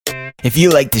If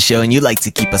you like the show and you like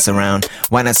to keep us around,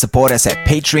 why not support us at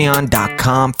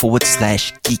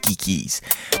patreon.com/geekykeys.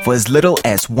 For as little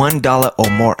as $1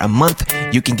 or more a month,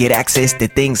 you can get access to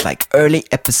things like early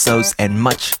episodes and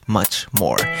much, much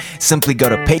more. Simply go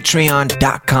to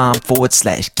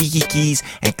patreon.com/geekykeys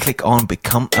and click on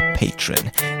Become a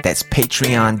Patron. That's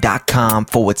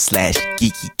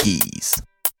patreon.com/geekykeys.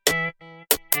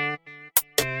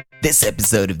 This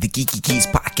episode of the Geeky Keys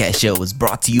podcast show was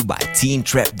brought to you by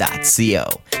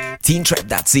TeenTrep.co.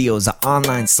 TeenTrep.co is an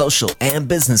online social and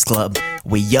business club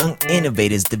where young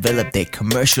innovators develop their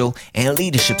commercial and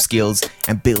leadership skills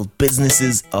and build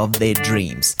businesses of their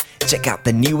dreams. Check out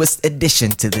the newest addition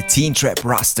to the TeenTrep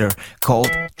roster called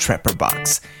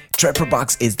TrepperBox.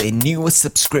 TrepperBox is the newest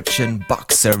subscription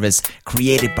box service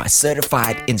created by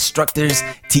certified instructors,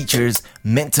 teachers,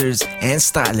 mentors, and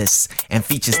stylists, and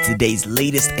features today's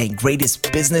latest and greatest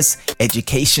business,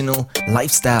 educational,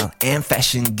 lifestyle, and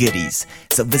fashion goodies.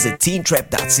 So visit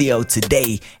TeenTrep.co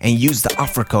today and use the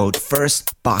offer code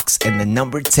FIRSTBOX and the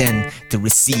number 10 to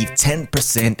receive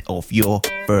 10% off your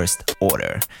first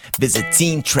order. Visit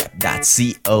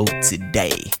TeenTrep.co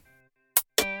today.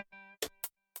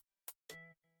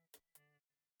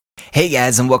 Hey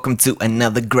guys, and welcome to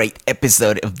another great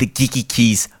episode of the Geeky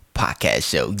Keys podcast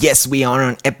show. Yes, we are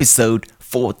on episode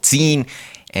 14,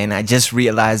 and I just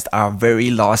realized our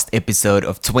very last episode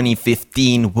of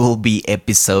 2015 will be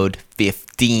episode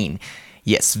 15.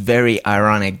 Yes, very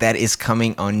ironic. That is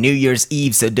coming on New Year's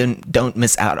Eve, so don't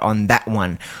miss out on that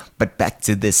one. But back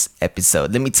to this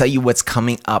episode. Let me tell you what's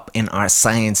coming up in our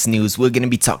science news. We're going to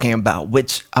be talking about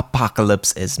which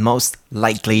apocalypse is most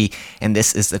likely, and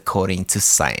this is according to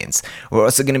science. We're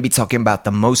also going to be talking about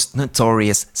the most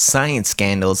notorious science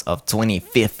scandals of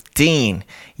 2015.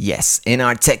 Yes, in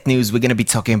our tech news, we're going to be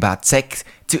talking about tech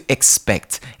to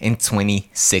expect in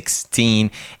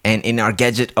 2016. And in our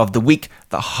gadget of the week,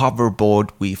 the hoverboard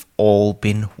we've all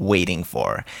been waiting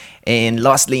for. And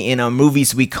lastly, in our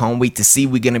movies we can't wait to see,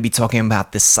 we're going to be talking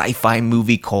about the sci-fi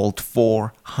movie called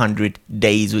 400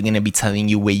 Days. We're going to be telling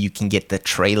you where you can get the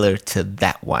trailer to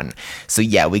that one. So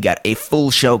yeah, we got a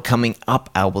full show coming up.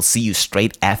 I will see you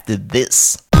straight after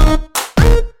this.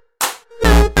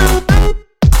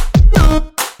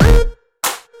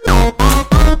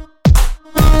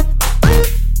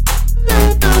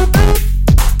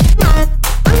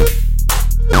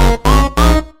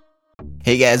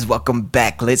 Hey guys, welcome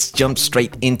back. Let's jump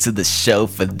straight into the show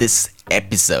for this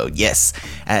episode. Yes,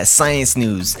 science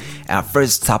news. Our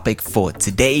first topic for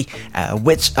today,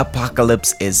 which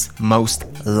apocalypse is most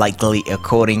likely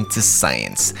according to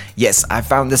science? Yes, I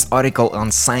found this article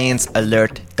on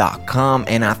sciencealert.com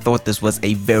and I thought this was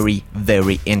a very,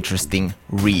 very interesting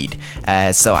read.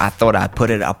 So I thought I'd put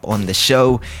it up on the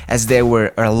show, as there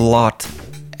were a lot,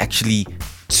 actually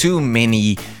too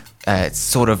many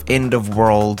sort of end of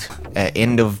world,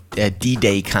 end of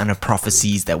D-Day kind of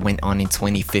prophecies that went on in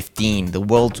 2015. The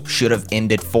world should have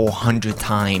ended 400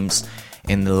 times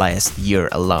in the last year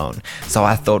alone. So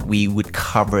I thought we would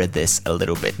cover this a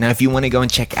little bit. Now, if you want to go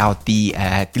and check out the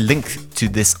link to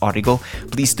this article,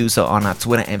 please do so on our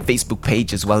Twitter and Facebook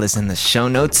page, as well as in the show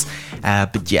notes.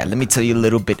 But yeah, let me tell you a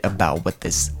little bit about what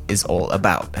this is all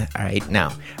about. Alright,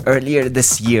 now, earlier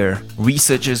this year,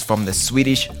 researchers from the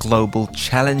Swedish Global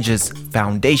Challenges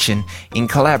Foundation, in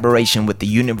collaboration with the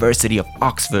University of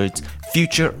Oxford's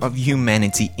Future of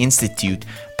Humanity Institute,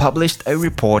 published a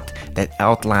report that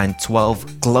outlined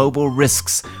 12 global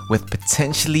risks with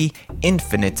potentially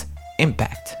infinite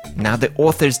impact. Now, the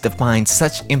authors defined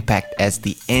such impact as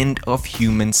the end of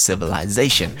human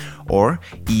civilization, or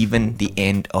even the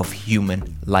end of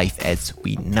human life as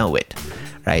we know it.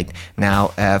 Right now,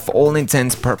 for all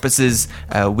intents purposes,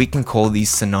 we can call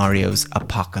these scenarios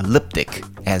apocalyptic,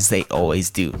 as they always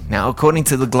do. Now, according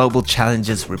to the Global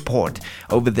Challenges report,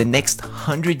 over the next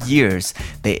 100 years,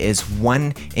 there is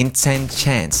 1 in 10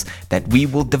 chance that we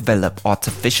will develop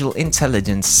artificial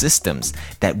intelligence systems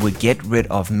that would get rid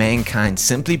of mankind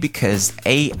simply because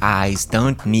AIs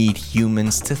don't need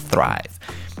humans to thrive.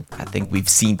 I think we've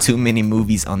seen too many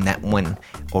movies on that one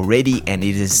already, and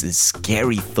it is a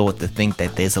scary thought to think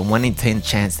that there's a 1 in 10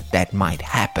 chance that might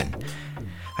happen.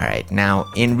 Alright, now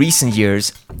in recent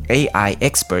years, AI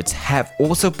experts have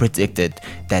also predicted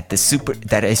that a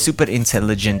super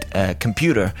intelligent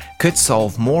computer could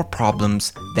solve more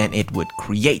problems than it would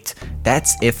create.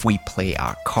 That's if we play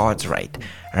our cards right.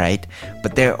 right?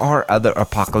 But there are other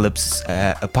apocalypses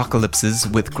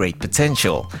with great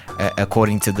potential,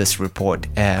 according to this report.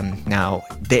 Now,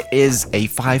 there is a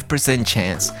 5%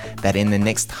 chance that in the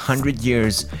next 100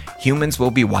 years, humans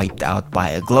will be wiped out by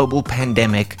a global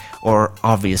pandemic or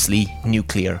obviously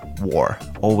nuclear war.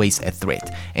 Always a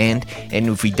threat. And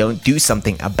if we don't do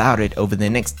something about it over the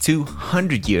next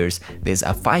 200 years, there's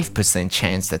a 5%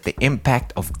 chance that the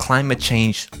impact of climate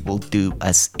change will do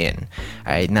us in.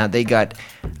 Alright, now they got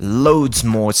loads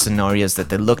more scenarios that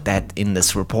they looked at in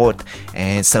this report,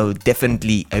 and so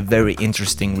definitely a very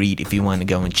interesting read if you want to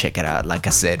go and check it out. Like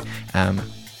I said, a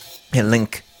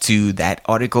link to that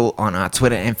article on our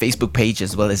Twitter and Facebook page,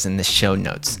 as well as in the show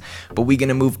notes. But we're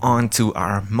gonna move on to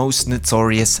our most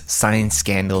notorious science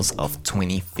scandals of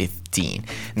 2015.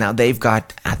 Now they've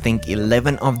got, I think,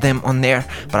 11 of them on there,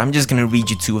 but I'm just gonna read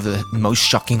you two of the most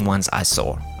shocking ones I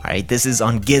saw. Alright, this is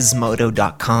on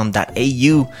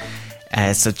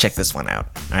gizmodo.com.au, so check this one out.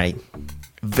 Alright,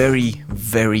 very,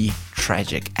 very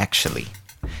tragic actually,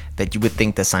 that you would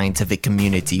think the scientific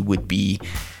community would be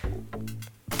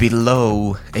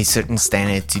below a certain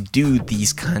standard to do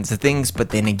these kinds of things, but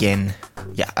then again,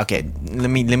 let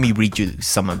me read you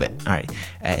some of it. All right,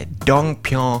 Dong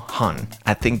Pyong Han,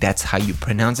 I think that's how you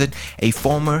pronounce it, a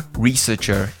former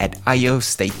researcher at Iowa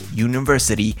State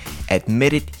University,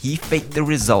 admitted he faked the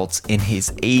results in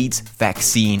his AIDS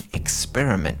vaccine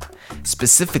experiment.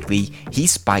 Specifically, he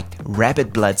spiked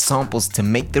rabbit blood samples to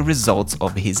make the results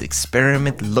of his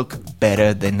experiment look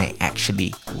better than they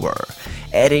actually were.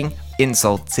 Adding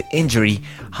insult to injury,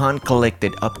 Han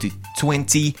collected up to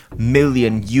 $20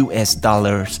 million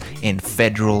in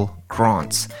federal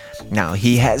grants. Now,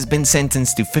 he has been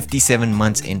sentenced to 57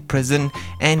 months in prison,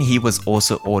 and he was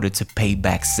also ordered to pay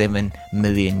back $7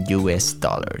 million.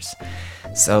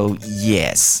 So,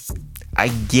 yes, I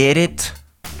get it.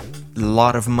 A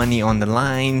lot of money on the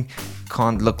line.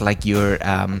 Can't look like you're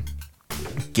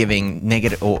giving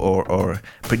negative or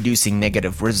producing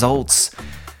negative results.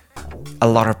 A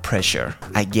lot of pressure.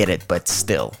 I get it, but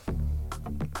still.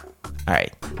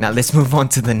 Alright, now let's move on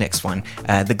to the next one.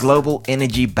 The Global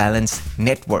Energy Balance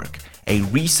Network, a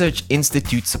research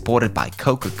institute supported by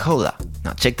Coca-Cola.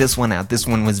 Now check this one out. This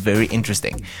one was very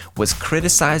interesting. Was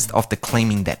criticized after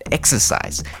claiming that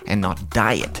exercise and not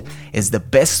diet is the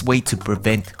best way to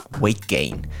prevent weight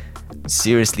gain.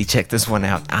 Seriously, check this one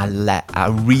out. I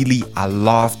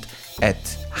laughed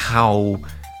at how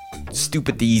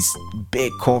stupid these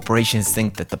big corporations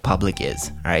think that the public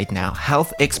is. Alright, now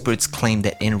health experts claim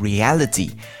that in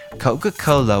reality,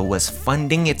 Coca-Cola was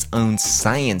funding its own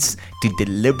science to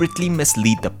deliberately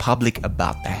mislead the public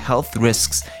about the health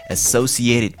risks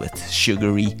associated with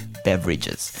sugary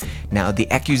beverages. Now, the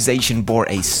accusation bore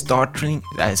a startling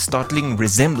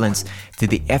resemblance to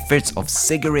the efforts of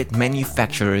cigarette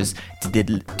manufacturers to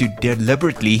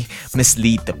deliberately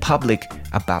mislead the public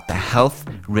about the health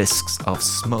risks of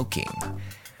smoking.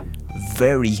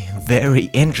 Very, very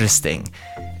interesting.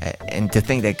 And to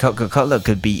think that Coca-Cola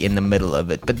could be in the middle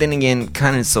of it. But then again,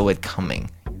 kind of saw it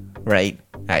coming, right?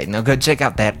 Alright, now go check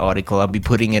out that article. I'll be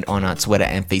putting it on our Twitter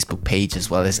and Facebook page, as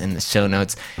well as in the show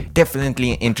notes.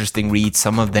 Definitely an interesting read.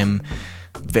 Some of them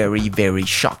very, very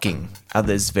shocking.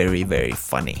 Others very, very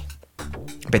funny.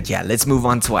 But yeah, let's move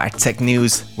on to our tech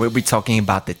news. We'll be talking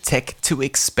about the tech to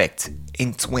expect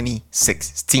in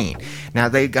 2016. Now,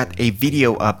 they got a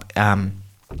video up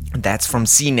that's from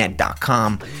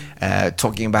CNET.com,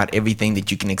 talking about everything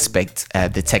that you can expect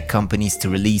the tech companies to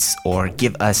release or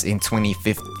give us in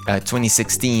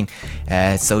 2016.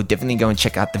 So definitely go and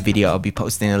check out the video. I'll be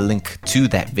posting a link to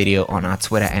that video on our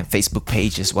Twitter and Facebook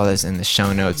page, as well as in the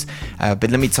show notes.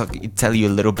 But let me tell you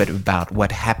a little bit about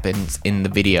what happens in the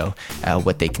video,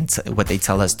 what they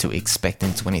tell us to expect in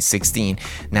 2016.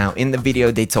 Now, in the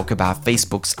video, they talk about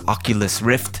Facebook's Oculus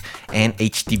Rift and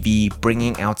HTC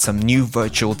bringing out some new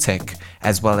virtual tech,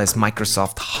 as well as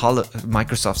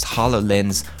Microsoft's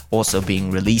HoloLens also being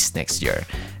released next year.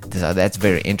 So that's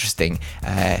very interesting.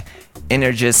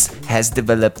 Energous has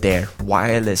developed their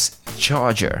wireless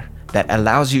charger that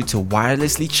allows you to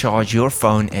wirelessly charge your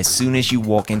phone as soon as you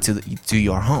walk into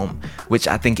your home, which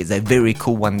I think is a very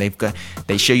cool one.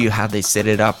 They show you how they set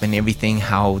it up and everything,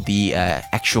 how the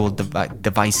actual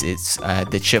device is,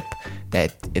 the chip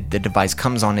that the device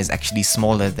comes on is actually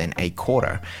smaller than a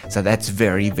quarter. So that's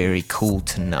very, very cool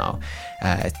to know.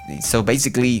 So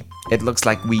basically, it looks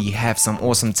like we have some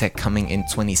awesome tech coming in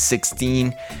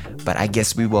 2016, but I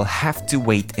guess we will have to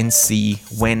wait and see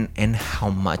when and how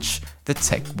much the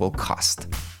tech will cost,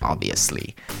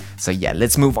 obviously. So yeah,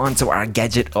 let's move on to our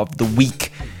gadget of the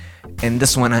week. And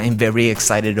this one I am very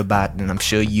excited about, and I'm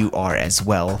sure you are as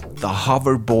well. The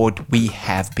hoverboard we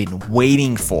have been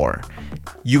waiting for.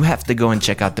 You have to go and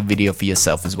check out the video for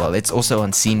yourself as well. It's also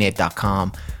on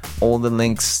cnet.com. All the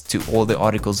links to all the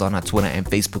articles on our Twitter and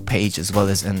Facebook page, as well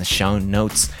as in the show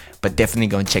notes. But definitely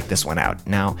go and check this one out.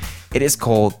 Now, it is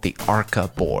called the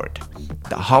Arca board.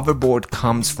 The hoverboard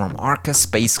comes from Arca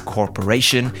Space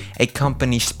Corporation, a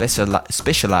company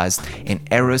specialized in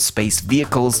aerospace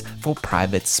vehicles for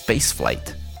private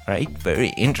spaceflight. Right? Very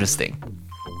interesting.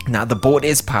 Now, the board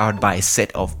is powered by a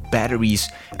set of batteries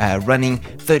running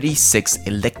 36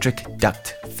 electric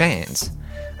duct fans.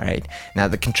 Alright, now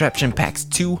the contraption packs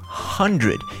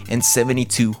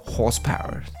 272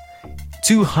 horsepower.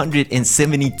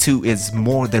 272 is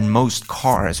more than most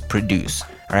cars produce,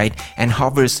 right? And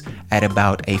hovers at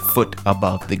about a foot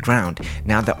above the ground.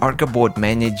 Now the Arca board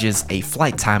manages a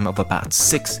flight time of about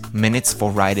 6 minutes for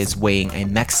riders weighing a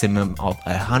maximum of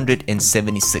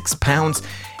 176 pounds,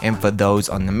 and for those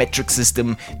on the metric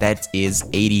system, that is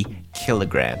 80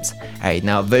 kilograms. Alright,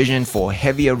 now a version for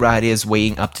heavier riders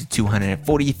weighing up to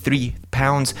 243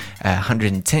 pounds,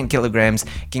 110 kilograms,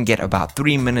 can get about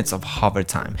 3 minutes of hover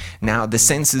time. Now the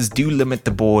sensors do limit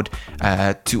the board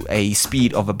to a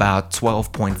speed of about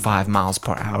 12.5 miles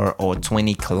per hour or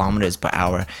 20 kilometers per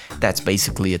hour. That's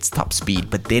basically its top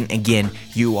speed. But then again,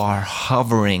 you are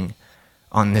hovering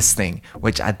on this thing,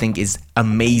 which I think is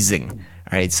amazing.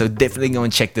 Alright, so definitely go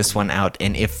and check this one out,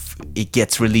 and if it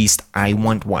gets released, I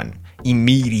want one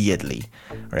immediately.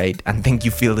 Right, I think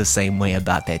you feel the same way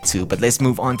about that too. But let's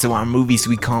move on to our movies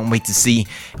we can't wait to see,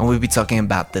 and we'll be talking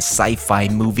about the sci-fi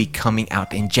movie coming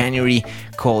out in January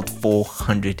called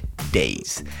 400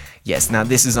 Days. Yes, now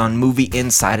this is on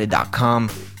movieinsider.com.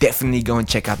 Definitely go and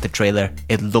check out the trailer.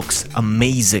 It looks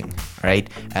amazing, right?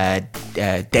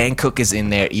 Dan Cook is in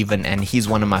there even, and he's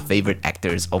one of my favorite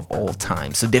actors of all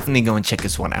time. So definitely go and check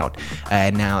this one out.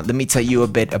 Now, let me tell you a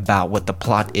bit about what the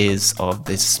plot is of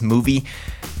this movie.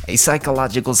 A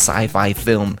psychological sci-fi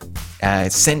film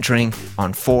centering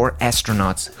on 4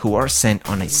 astronauts who are sent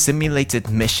on a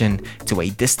simulated mission to a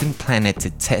distant planet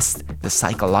to test the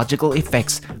psychological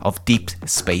effects of deep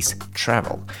space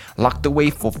travel. Locked away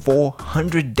for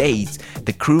 400 days,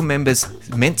 the crew members'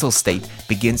 mental state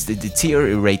begins to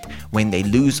deteriorate when they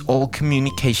lose all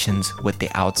communications with the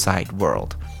outside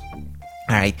world.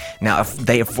 Alright, now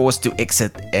they are forced to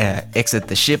exit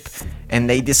the ship, and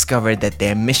they discover that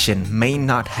their mission may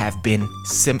not have been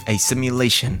a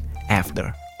simulation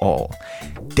after all.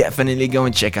 Definitely go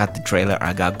and check out the trailer.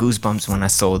 I got goosebumps when I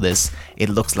saw this. It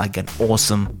looks like an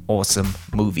awesome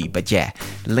movie. But yeah,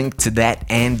 link to that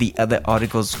and the other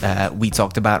articles we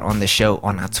talked about on the show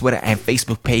on our Twitter and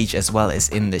Facebook page, as well as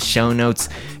in the show notes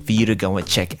for you to go and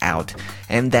check out.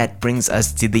 And that brings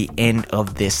us to the end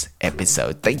of this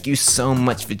episode. Thank you so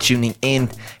much for tuning in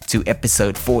to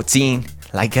episode 14.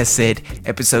 Like I said,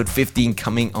 episode 15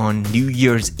 coming on New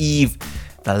Year's Eve.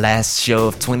 The last show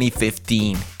of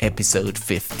 2015, episode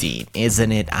 15.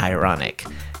 Isn't it ironic?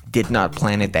 Did not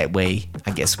plan it that way.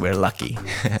 I guess we're lucky.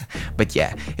 But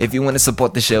yeah, if you want to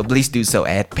support the show, please do so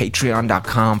at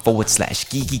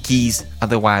patreon.com/geekykeys.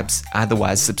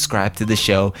 Otherwise, subscribe to the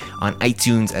show on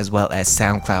iTunes as well as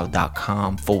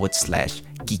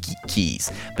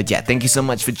soundcloud.com/geekykeys. But yeah, thank you so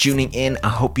much for tuning in. I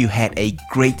hope you had a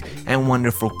great and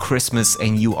wonderful Christmas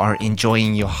and you are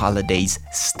enjoying your holidays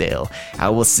still. I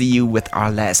will see you with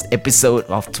our last episode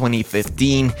of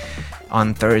 2015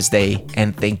 on Thursday,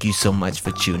 and thank you so much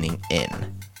for tuning in.